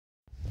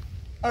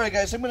Alright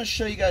guys, I'm going to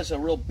show you guys a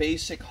real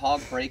basic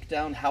hog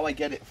breakdown, how I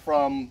get it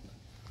from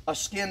a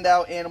skinned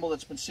out animal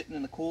that's been sitting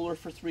in the cooler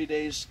for 3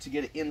 days to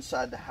get it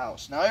inside the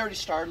house. Now I already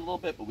started a little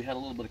bit, but we had a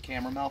little bit of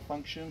camera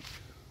malfunction.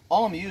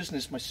 All I'm using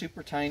is my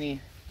super tiny,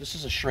 this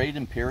is a Schrade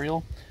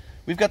Imperial.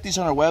 We've got these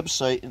on our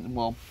website, and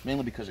well,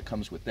 mainly because it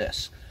comes with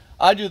this.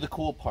 I do the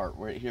cool part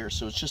right here,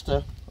 so it's just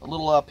a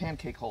little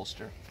pancake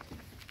holster.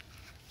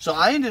 So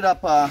I ended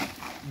up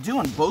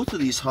doing both of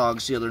these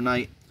hogs the other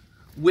night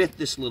with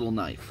this little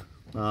knife.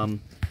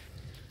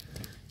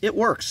 It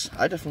works.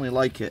 I definitely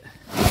like it.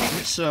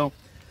 So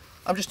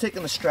I'm just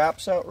taking the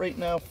straps out right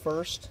now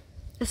first.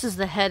 This is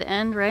the head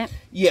end, right?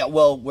 Yeah,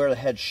 well, where the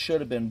head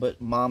should have been,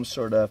 but Mom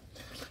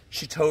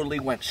she totally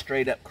went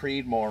straight up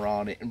Creedmoor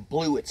on it and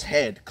blew its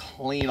head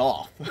clean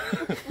off.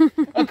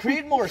 A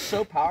Creedmoor is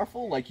so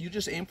powerful, like you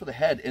just aim for the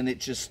head and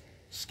it just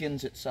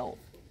skins itself.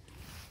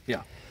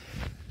 Yeah.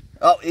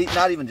 Oh,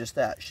 not even just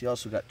that. She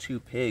also got 2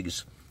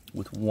 pigs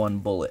with 1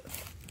 bullet.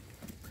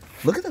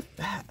 Look at the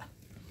fat.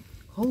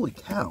 Holy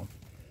cow.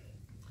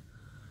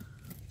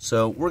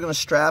 So we're going to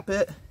strap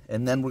it,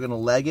 and then we're going to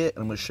leg it,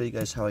 and I'm going to show you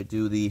guys how I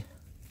do the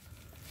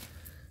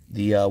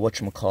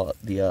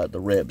whatchamacallit, the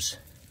ribs.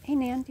 Hey,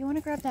 Nan, do you want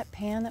to grab that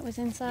pan that was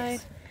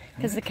inside?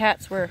 Because the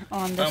cats were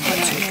on this one I'm going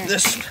to take here.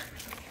 this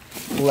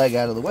leg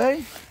out of the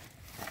way.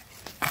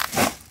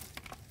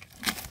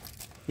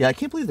 Yeah, I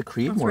can't believe the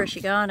Creedmoor. That's where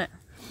she got it.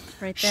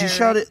 Right there. She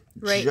shot it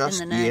right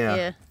just, in the neck,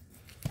 yeah.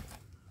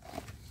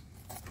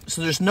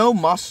 So there's no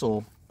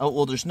muscle,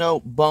 well, there's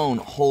no bone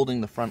holding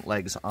the front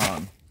legs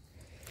on,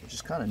 which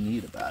is kind of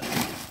neat about it.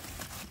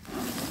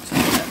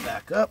 Take that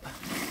back up.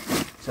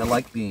 So I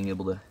like being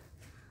able to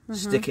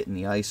stick it in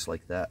the ice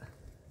like that.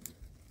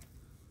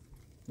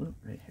 Ooh,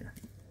 right here.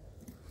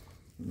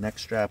 Neck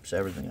straps,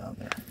 everything on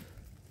there.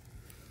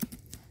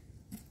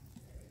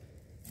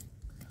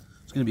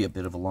 It's going to be a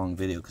bit of a long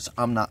video because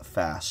I'm not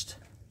fast.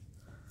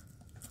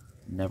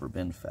 Never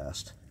been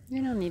fast.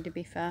 You don't need to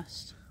be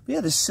fast. But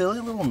yeah, this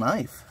silly little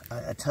knife.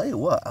 I tell you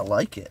what, I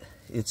like it.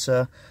 It's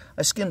I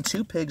skinned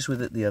 2 pigs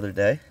with it the other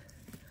day.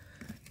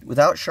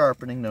 Without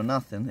sharpening, no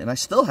nothing. And I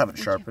still haven't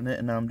sharpened it,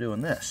 and now I'm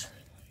doing this.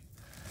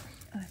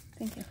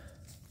 Thank you.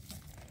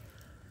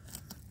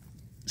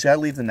 See, I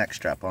leave the neck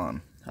strap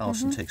on.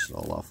 Allison takes it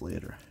all off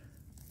later.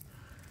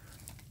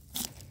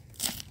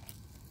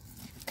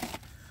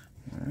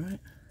 Alright.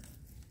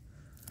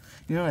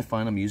 You know, I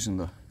find I'm using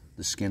the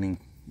skinning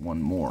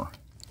one more.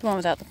 The one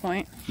without the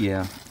point?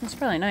 Yeah. That's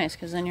probably nice,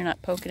 because then you're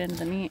not poking into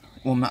the meat.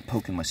 Well, I'm not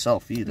poking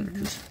myself either,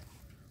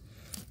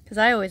 because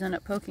I always end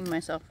up poking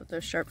myself with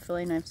those sharp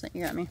fillet knives that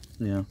you got me.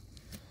 Yeah.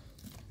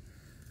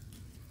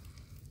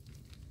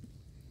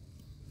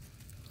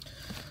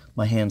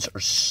 My hands are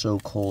so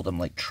cold, I'm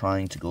like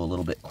trying to go a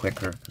little bit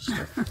quicker because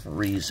they're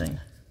freezing.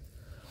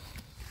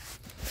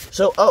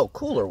 So,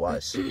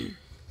 cooler-wise.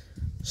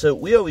 So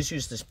we always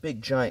use this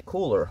big giant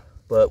cooler,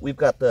 but we've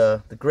got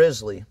the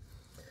Grizzly.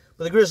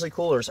 But the Grizzly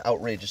cooler is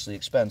outrageously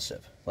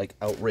expensive. Like,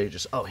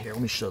 outrageous. Oh, here,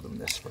 let me show them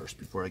this first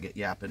before I get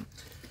yapping.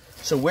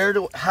 So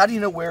how do you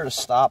know where to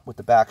stop with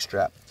the back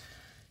strap?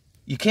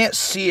 You can't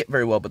see it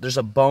very well, but there's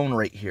a bone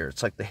right here.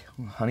 It's like the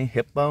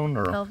hip bone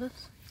or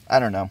Pelvis? I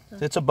don't know.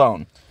 It's a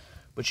bone.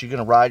 But you're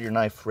going to ride your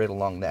knife right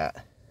along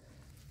that.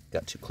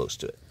 Got too close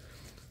to it.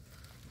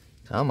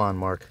 Come on,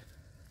 Mark.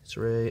 It's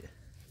right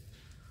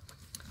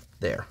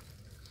there.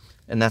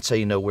 And that's how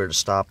you know where to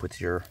stop with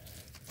your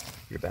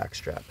back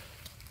strap.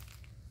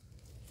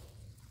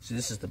 See,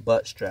 this is the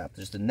butt strap.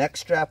 There's the neck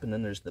strap, and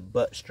then there's the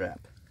butt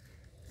strap.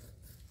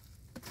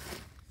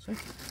 See?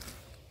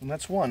 And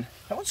that's one.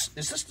 Is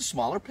this the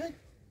smaller pig?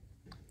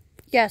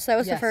 Yes, that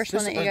was the first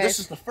one that you guys... This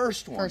is the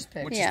first one,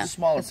 pig. which is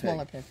the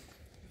smaller pig.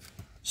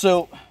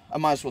 So, I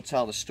might as well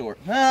tell the story.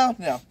 Well,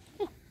 no.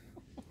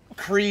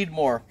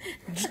 Creedmoor.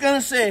 I'm just going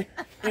to say,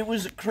 it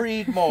was a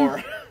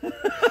Creedmoor.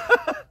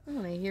 I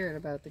want to hear it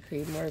about the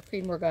Creedmoor.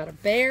 Creedmoor got a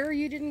bear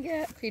you didn't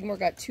get. Creedmoor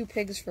got 2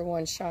 pigs for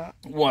 1 shot.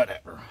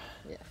 Whatever.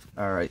 Yeah.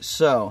 All right,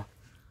 so...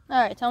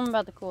 All right, tell them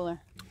about the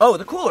cooler. Oh,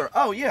 the cooler.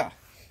 Oh, yeah.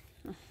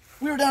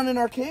 We were down in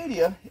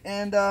Arcadia,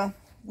 and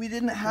we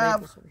didn't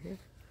have...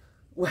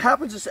 What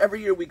happens is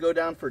every year we go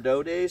down for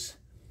doe days,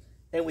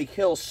 and we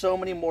kill so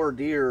many more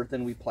deer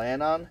than we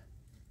plan on.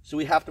 So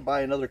we have to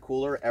buy another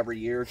cooler every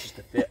year just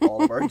to fit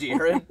all of our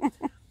deer in.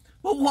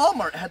 Well,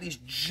 Walmart had these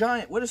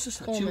giant... What is this?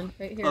 Coleman,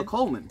 right here. Oh,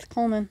 Coleman.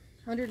 Coleman.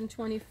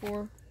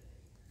 124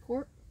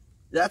 quart.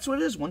 That's what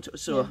it is?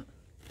 So, yeah.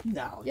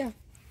 No. Yeah.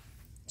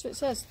 That's what it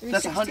says.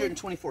 That's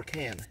 124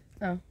 can.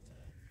 Oh.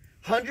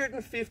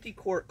 150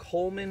 quart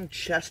Coleman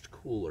chest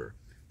cooler.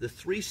 The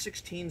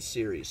 316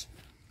 series.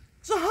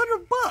 It's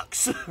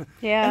 $100.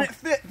 Yeah. And it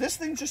fit. This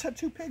thing just had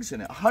 2 pigs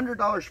in it.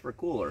 $100 for a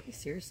cooler. You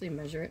seriously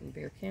measure it in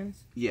beer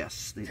cans?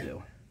 Yes, they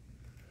do.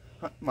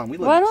 Come on, we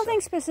live Well, I don't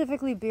think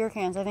specifically beer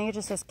cans. I think it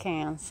just says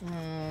cans.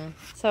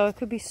 So it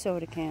could be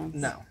soda cans.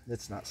 No,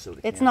 it's not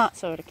soda cans. It's not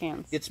soda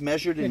cans. It's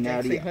measured in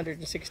natty...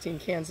 316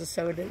 cans of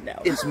soda? No.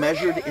 It's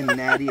measured in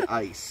natty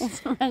ice.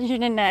 It's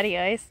measured in natty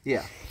ice?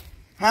 Yeah.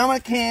 How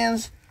many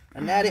cans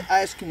And natty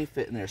ice can you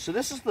fit in there? So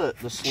this is the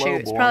slow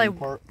Shoot, it's boring probably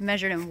part.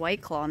 measured in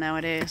White Claw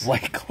nowadays.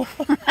 White Claw.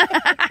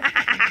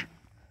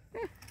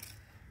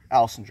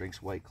 Allison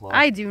drinks White Claw.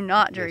 I do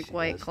not Yes, drink she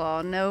White does.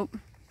 Claw. Nope.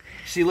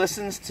 She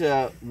listens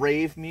to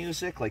rave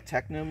music, like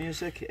techno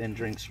music, and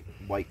drinks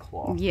White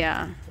Claw.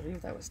 Yeah, I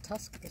believe that was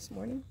Tusk this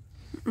morning.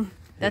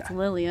 that's Yeah.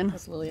 Lillian,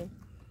 That's Lillian.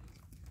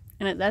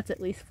 and that's at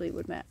least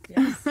Fleetwood Mac.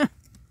 Yes. Yeah,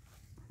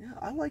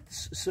 I like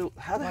this. So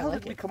how the Oh, I hell like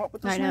did we it. come up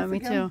with this I know, knife me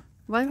again? too.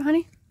 What,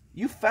 honey?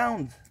 You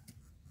found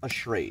a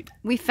Schrade.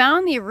 We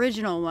found the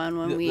original one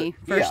when we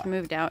first yeah.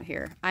 moved out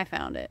here. I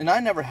found it. And I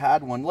never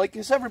had one. Like,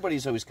 because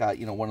everybody's always got,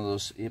 you know, one of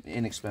those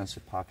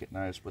inexpensive pocket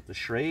knives. But the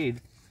Schrade,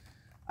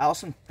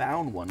 Allison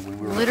found one when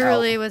we were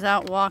Literally out. was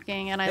out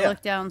walking, and I Yeah.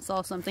 looked down and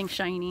saw something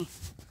shiny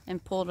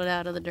and pulled it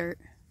out of the dirt.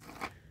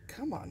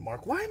 Come on,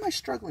 Mark. Why am I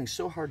struggling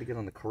so hard to get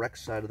on the correct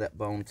side of that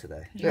bone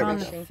today? You're on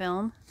we the go.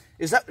 film.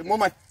 Is that... Well,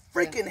 my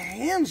freaking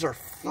hands are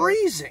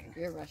freezing.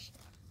 You're rushing.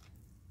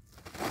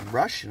 I'm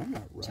rushing. I'm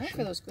not Watch out for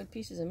rushing. those good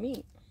pieces of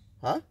meat.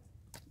 Huh?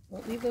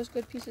 Don't leave those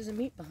good pieces of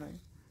meat behind.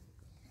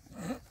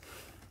 Come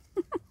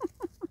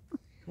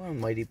on,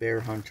 Mighty Bear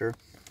Hunter.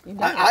 You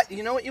know it.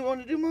 You know what you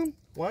want to do, Mom?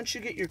 Why don't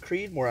you get your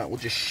Creedmoor out? We'll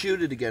just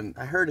shoot it again.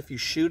 I heard if you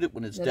shoot it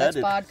when it's No, dead,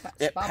 that's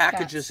it bobcats.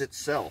 packages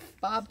itself.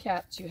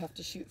 Bobcats, you have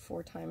to shoot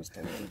 4 times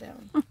to lay them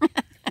down.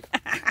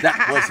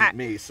 That wasn't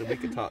me, so we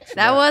could talk.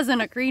 That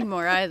wasn't a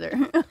Creedmoor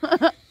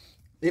either.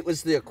 It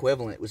was the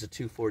equivalent. It was a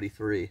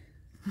 243.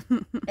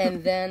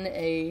 And then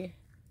a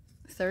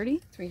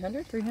 30?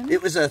 300? 300?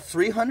 It was a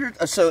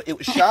 300. So it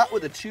was shot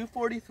with a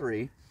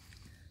 243,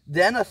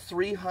 then a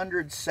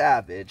 300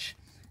 Savage,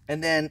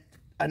 and then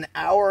an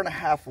hour and a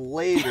half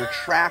later,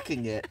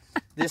 tracking it,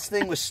 this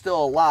thing was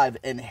still alive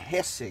and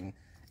hissing,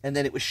 and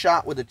then it was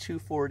shot with a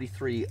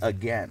 243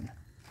 again.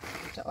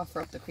 To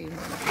offer up the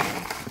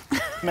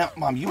Creedmoor. Now,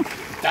 Mom,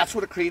 that's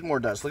what a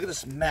Creedmoor does. Look at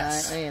this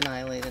mess. I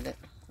annihilated it.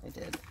 I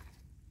did.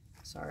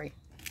 Sorry.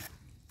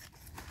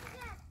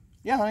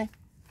 Yeah, honey.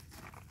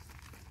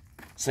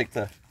 It's like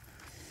the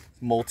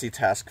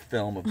multitask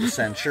film of the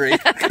century. Hey,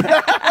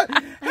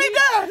 Dad!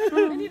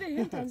 I need a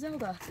hint on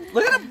Zelda.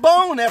 Look at a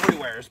bone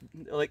everywhere. It's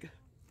like,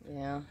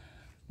 Yeah.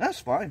 that's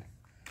fine.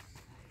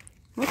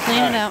 We'll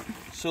clean it out.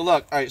 So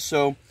look, all right,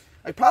 so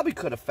I probably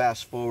could have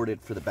fast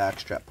forwarded for the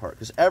backstrap part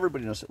because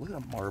everybody knows it. Look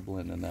at the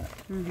marbling in that.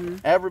 Mm-hmm.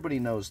 Everybody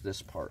knows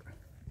this part.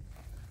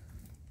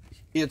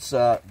 It's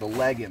the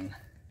legging.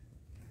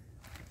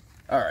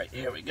 All right,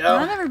 here we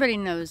Not go. everybody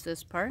knows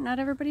this part. Not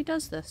everybody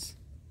does this.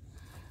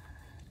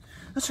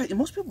 That's right.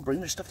 Most people bring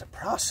their stuff to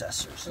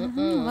processors. A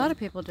lot of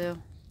people do.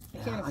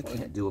 I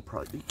can't do it.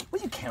 Probably.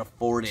 Well, you can't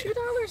afford it.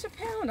 $2 a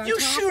pound. On You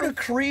top shoot a of...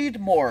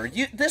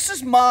 Creedmoor. This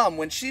is Mom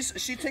when she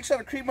takes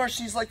out a Creedmoor.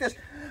 She's like this.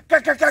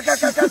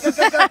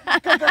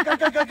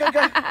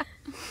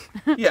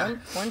 Yeah.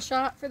 One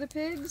shot for the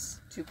pigs,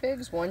 2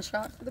 pigs, 1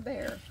 shot for the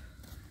bear.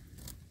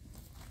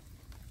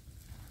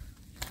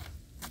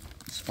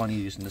 It's funny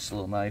using this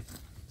little knife.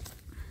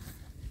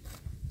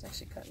 It's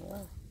actually cutting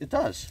well. It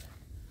does.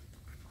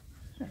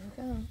 There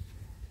we go.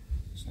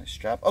 It's a nice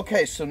strap.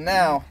 Okay, so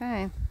now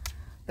Okay.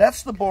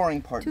 that's the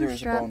boring part. 2 There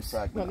is a bone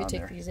straps. fragment Want me on to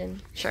take there. these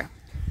in? Sure.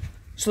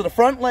 So the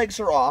front legs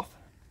are off.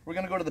 We're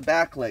going to go to the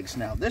back legs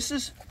now.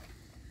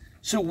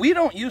 So we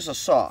don't use a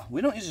saw.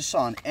 We don't use a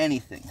saw on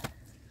anything.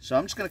 So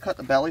I'm just going to cut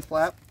the belly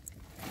flap.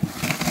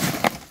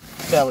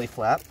 Belly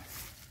flap.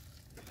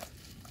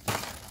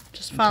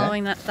 Just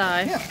following that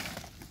thigh. Yeah.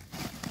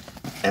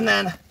 And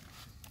then,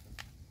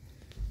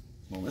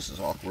 well, this is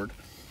awkward.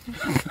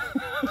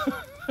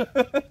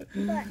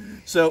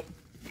 So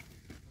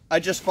I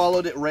just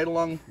followed it right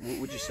along, what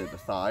would you say, the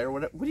thigh or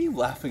whatever? What are you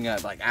laughing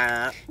at? Like,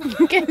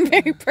 You're getting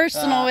very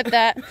personal with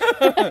that.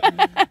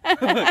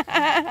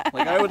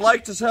 Like, I would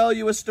like to tell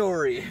you a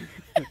story.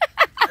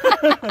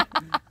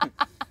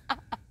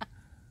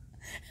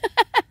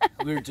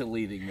 We're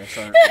deleting this,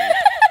 aren't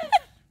we?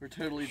 We're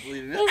totally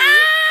deleting this.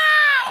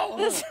 Ow!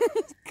 This is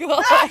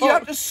cool. You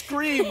have to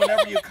scream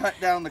whenever you cut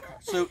down the...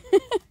 So,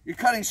 you're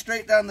cutting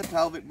straight down the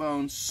pelvic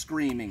bone,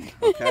 screaming,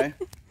 okay?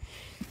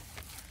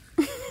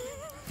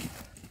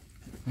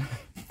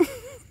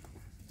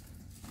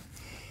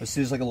 Let's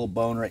see, there's like a little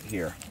bone right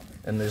here.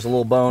 And there's a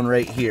little bone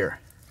right here.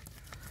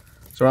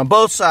 So on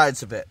both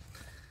sides of it.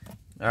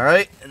 All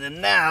right, and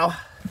then now,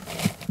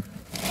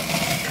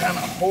 kind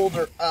of hold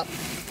her up.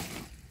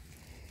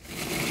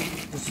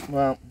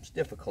 Well, it's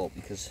difficult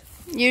because...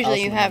 Usually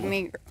you Also have have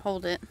me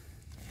hold it.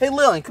 Hey,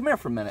 Lillian, come here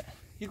for a minute.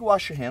 You can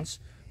wash your hands.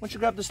 Why don't you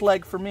grab this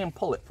leg for me and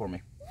pull it for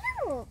me?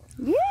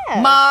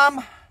 Yeah. Mom! I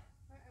was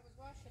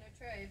washing a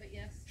tray, but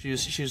yes.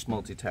 She's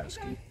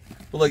multitasking.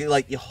 But look,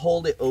 like, you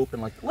hold it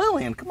open like...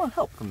 Lillian, come on,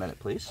 help for a minute,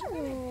 please.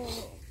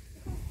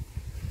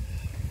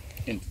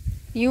 And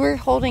You were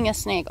holding a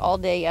snake all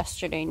day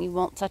yesterday, and you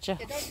won't touch a.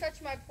 Yeah, don't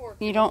touch my pork.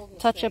 You don't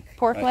touch a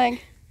pork Right.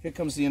 leg. here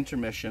comes the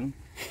intermission.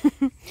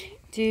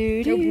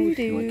 Do do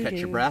do. You want to catch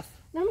your breath?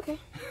 No, I'm okay.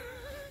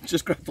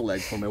 Just grab the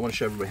leg for me. I want to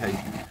show everybody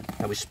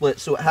how we split.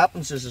 So what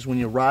happens is when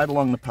you ride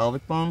along the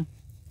pelvic bone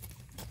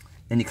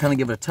and you kind of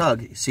give it a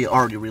tug, you see it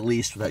already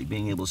released without you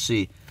being able to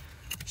see.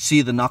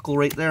 See the knuckle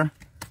right there?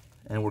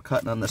 and we're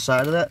cutting on the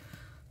side of that,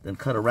 then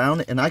cut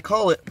around it, and I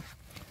call it,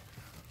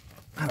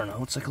 I don't know,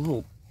 it's like a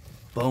little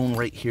bone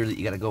right here that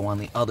you got to go on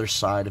the other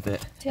side of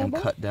it and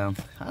cut down.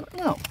 I don't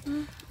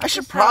know. I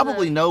should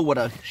probably know what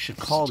I should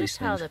call these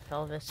things. Just how the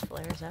pelvis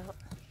flares out.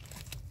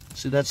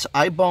 See, that's,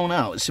 I bone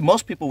out. See,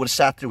 most people would have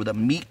sat there with a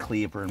meat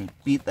cleaver and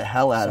beat the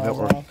hell out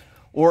of it.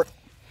 Or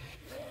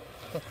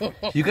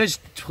you guys,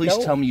 please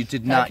tell me you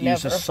did not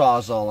use a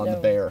Sawzall on the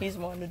bear. He's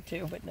wanted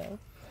to, but no.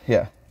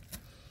 Yeah.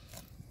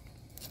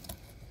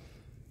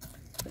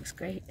 Looks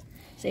great.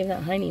 Save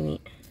that hiney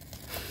meat.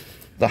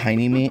 The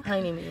hiney meat?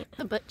 Hiney meat.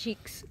 The butt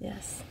cheeks.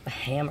 Yes. The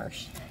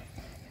hammers.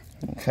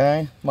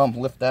 Okay. Mom,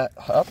 lift that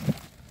up.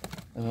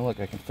 And then look,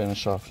 I can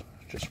finish off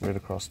just right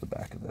across the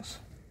back of this.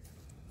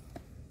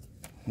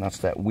 And that's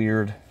that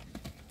weird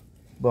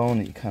bone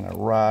that you kind of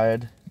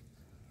ride.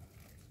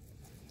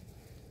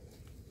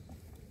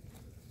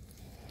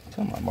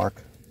 Come on,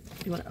 Mark.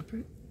 You want to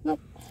uproot? Nope.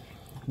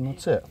 And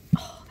that's it.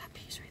 Oh, that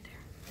piece right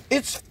there.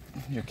 It's...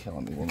 You're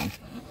killing me, woman.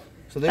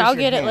 So I'll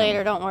get it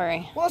later, don't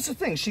worry. Well, that's the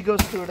thing. She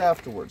goes through it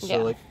afterwards. Yeah.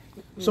 So, like,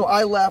 so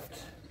I left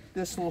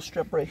this little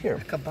strip right here.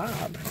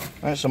 Kebab.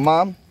 All right, so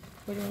Mom,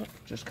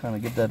 just kind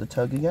of give that a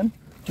tug again.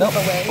 Nope,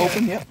 away,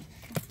 open, yep.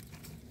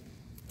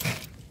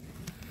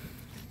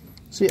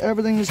 See,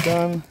 everything is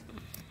done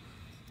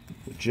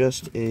with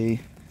just a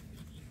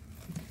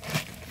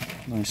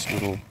nice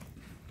little...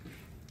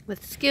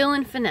 With skill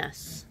and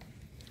finesse.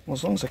 Well,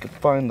 as long as I could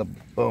find the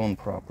bone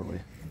properly.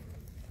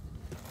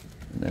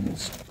 And then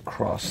it's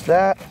across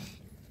that.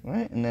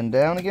 Right, and then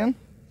down again.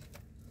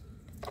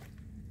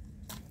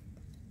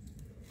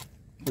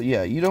 But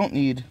yeah, you don't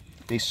need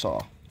a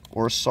saw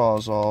or a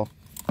Sawzall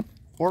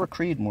or a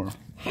Creedmoor.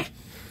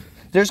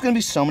 There's going to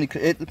be so many...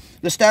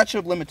 the statute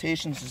of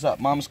limitations is up.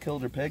 Mom's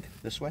killed her pig.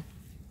 This way.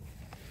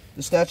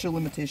 The statute of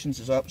limitations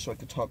is up, so I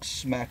could talk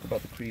smack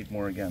about the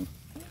Creedmoor again.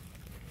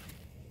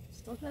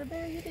 Still got a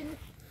bear, you didn't.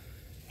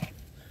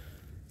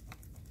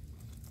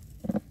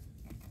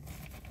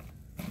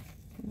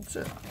 That's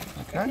it.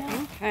 Okay?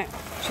 Okay.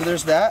 So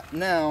there's that.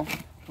 Now,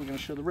 we're going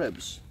to show the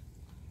ribs.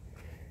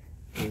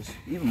 Because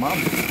even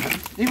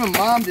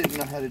Mom didn't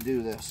know how to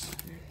do this.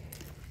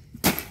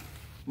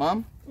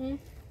 Mom?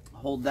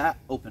 Hold that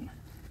open.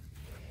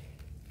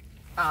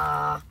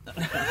 Ah.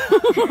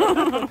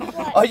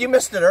 Oh, you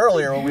missed it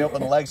earlier when we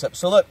opened the legs up.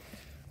 So look,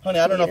 honey,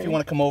 I don't know if you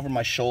want to come over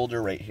my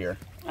shoulder right here.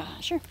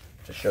 Sure.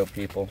 To show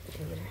people.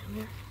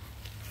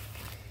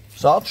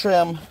 So I'll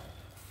trim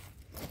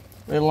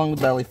right along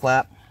the belly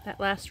flap. That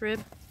last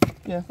rib.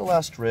 Yeah, the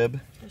last rib.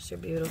 Those are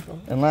beautiful.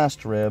 And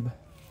last rib.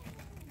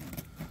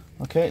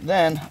 Okay,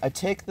 then I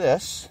take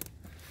this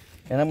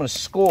and I'm going to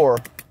score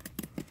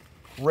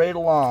right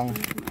along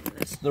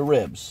the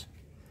ribs.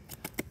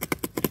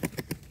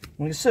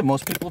 Like I said,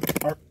 most people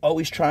are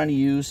always trying to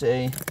use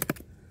a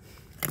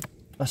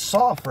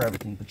saw for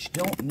everything, but you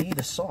don't need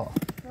a saw.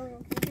 Can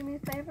you do me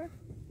a favor?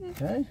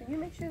 Okay. Can you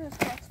make sure those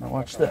cats Now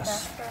watch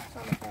this.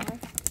 on the camera?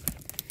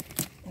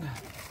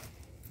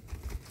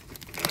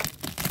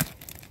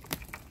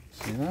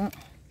 See that?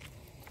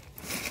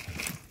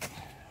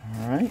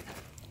 All right.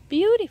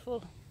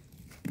 Beautiful.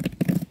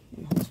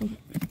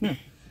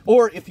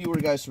 Or if you were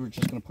guys who were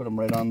just going to put them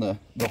right on the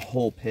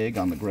whole pig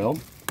on the grill,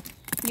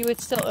 You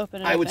would still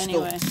open it I up would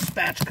anyway. still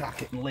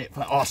spatchcock it and lay it.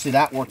 Oh, see,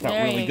 that worked out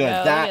There really you good. go.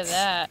 Look at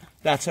that.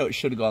 That's how it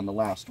should have gone the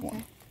last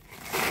one.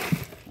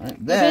 All right, You're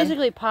then.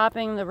 basically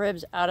popping the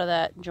ribs out of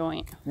that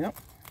joint. Yep.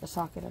 The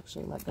socket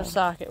actually let The go.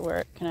 socket where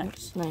it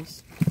connects.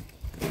 Nice.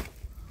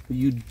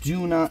 You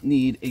do not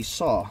need a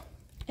saw.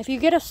 If you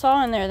get a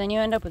saw in there, then you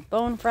end up with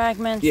bone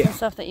fragments Yeah. and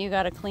stuff that you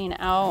got to clean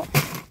out.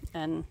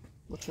 And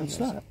Which What's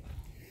one is that?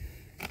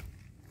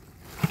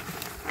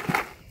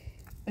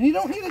 And you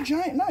don't need a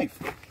giant knife.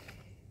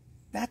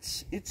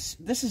 This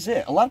is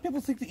it. A lot of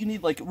people think that you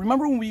need, like,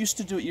 remember when we used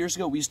to do it years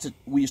ago? We used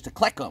to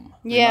click them.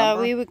 yeah,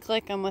 remember? we would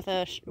click them with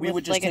a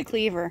like a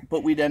cleaver.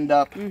 But we'd end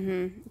up. But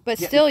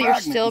getting still, you're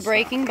fragments still and stuff.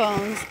 breaking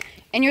bones,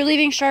 and you're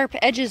leaving sharp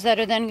edges that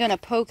are then going to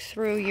poke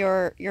through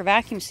your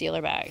vacuum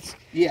sealer bags.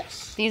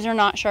 Yes. These are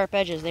not sharp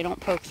edges; they don't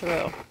poke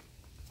through.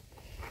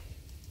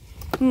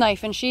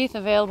 Knife and sheath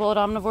available at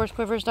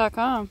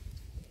omnivoresquivers.com.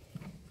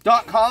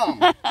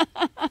 .com.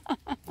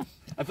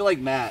 I feel like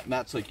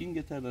Matt's like, you can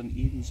get that on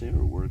Eden's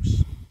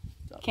Airworks.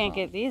 Can't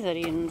get these at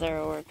Eden's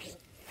Airworks.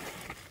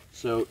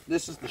 So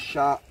this is the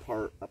shot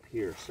part up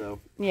here. So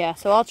Yeah,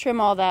 so I'll trim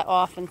all that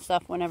off and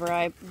stuff when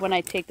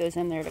I take those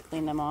in there to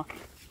clean them off.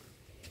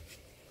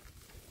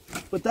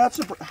 but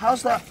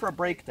how's that for a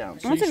breakdown?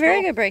 So That's you a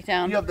very still- good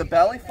breakdown. You have the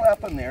belly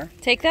flap in there.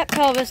 Take that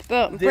pelvis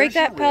bone, There's break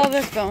that your ribs.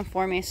 pelvis bone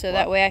for me, so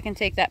that way I can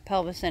take that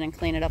pelvis in and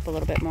clean it up a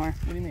little bit more.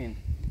 What do you mean?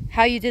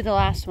 How you did the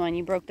last one,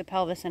 you broke the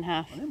pelvis in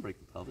half. I didn't break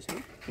the pelvis. Did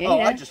I? Yeah, Oh,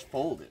 you I did. just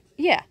folded.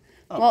 Yeah.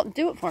 Oh. Well,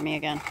 do it for me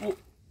again. Well,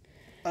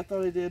 I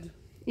thought I did.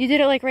 You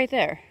did it like right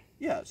there.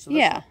 Yeah. So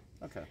Yeah.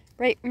 Okay.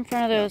 Right in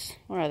front of those,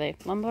 what are they,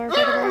 lumbar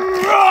vertebrae?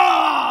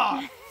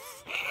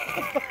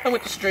 I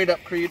went straight up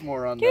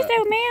Creedmoor on You're that.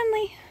 so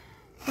manly.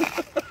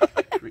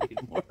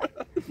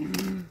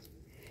 Creedmoor.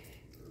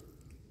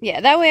 Yeah,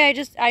 that way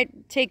I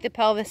take the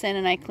pelvis in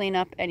and I clean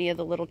up any of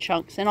the little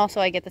chunks. And also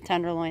I get the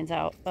tenderloins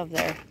out of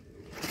there.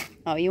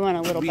 Oh, you want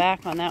a little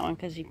back on that one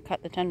because you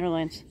cut the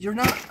tenderloins. You're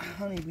not,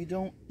 honey, we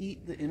don't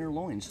eat the inner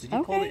loins. Did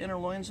you pull the inner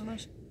loins in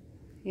this?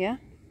 Yeah.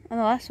 On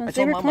the last ones,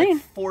 they were clean.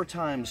 Like 4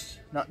 times.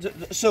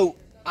 So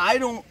I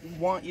don't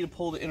want you to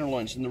pull the inner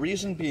loins. And the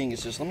reason being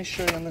is this. Let me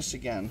show you on this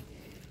again.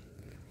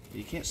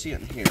 You can't see it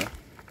in here.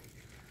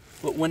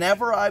 But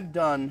whenever I've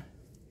done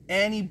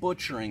any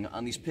butchering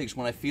on these pigs,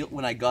 when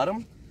I got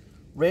them,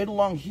 right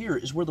along here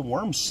is where the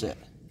worms sit.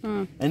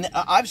 And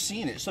I've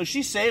seen it. So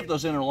she saved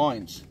those inner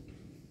loins.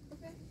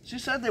 Okay. She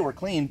said they were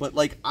clean, but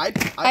like I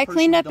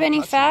cleaned up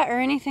any fat or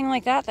anything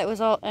like that was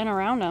all in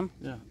around them.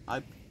 Yeah,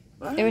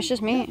 it was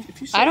just me.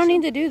 I don't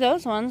need to do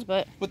those ones,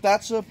 but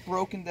that's a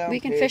broken down. We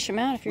can fish them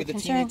out if you're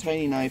concerned. With a teeny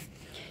tiny knife,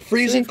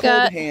 freezing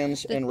cold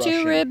hands, and rushing.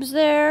 2 ribs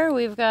there.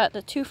 We've got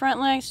the 2 front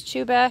legs,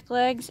 2 back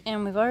legs,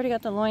 and we've already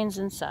got the loins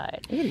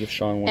inside. I'm gonna give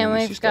Sean one. And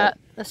we've got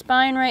the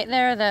spine right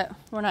there that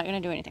we're not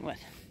going to do anything with.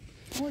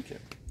 I like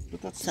it,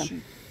 but that's the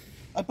sheep.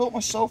 I built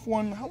myself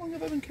one. How long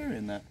have I been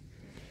carrying that?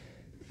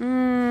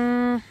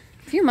 A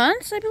few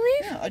months, I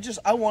believe. Yeah,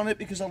 I want it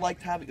because I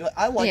like having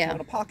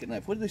a pocket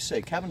knife. What do they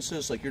say? Kevin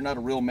says like you're not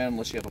a real man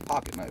unless you have a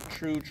pocket knife.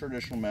 True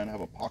traditional men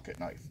have a pocket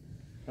knife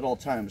at all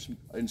times.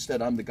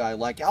 Instead, I'm the guy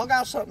like I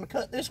got something to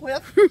cut this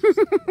with.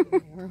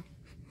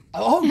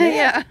 Oh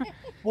yeah.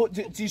 Well,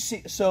 do you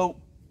see? So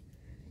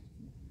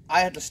I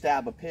had to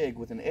stab a pig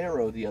with an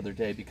arrow the other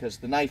day because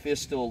the knife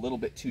is still a little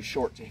bit too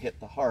short to hit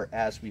the heart,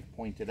 as we've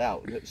pointed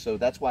out. So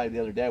that's why the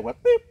other day I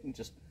went boop and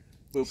just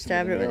booped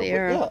stabbed it with the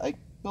arrow. Yeah, I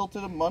built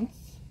it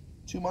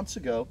 2 months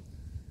ago.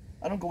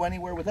 I don't go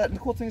anywhere with that. And the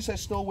cool thing is I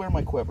still wear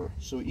my quiver.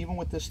 So even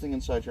with this thing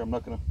inside here, I'm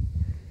not going to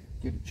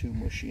get it too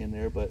mushy in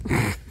there, but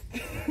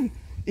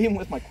even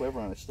with my quiver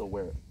on, I still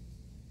wear it.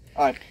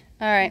 All right.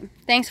 All right.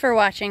 Thanks for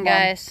watching,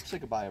 guys. Say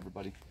goodbye,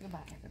 everybody. Goodbye,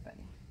 everybody.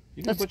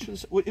 You can butcher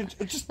this.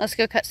 Let's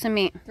go cut some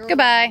meat.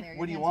 Goodbye.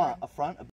 What do you want? A front?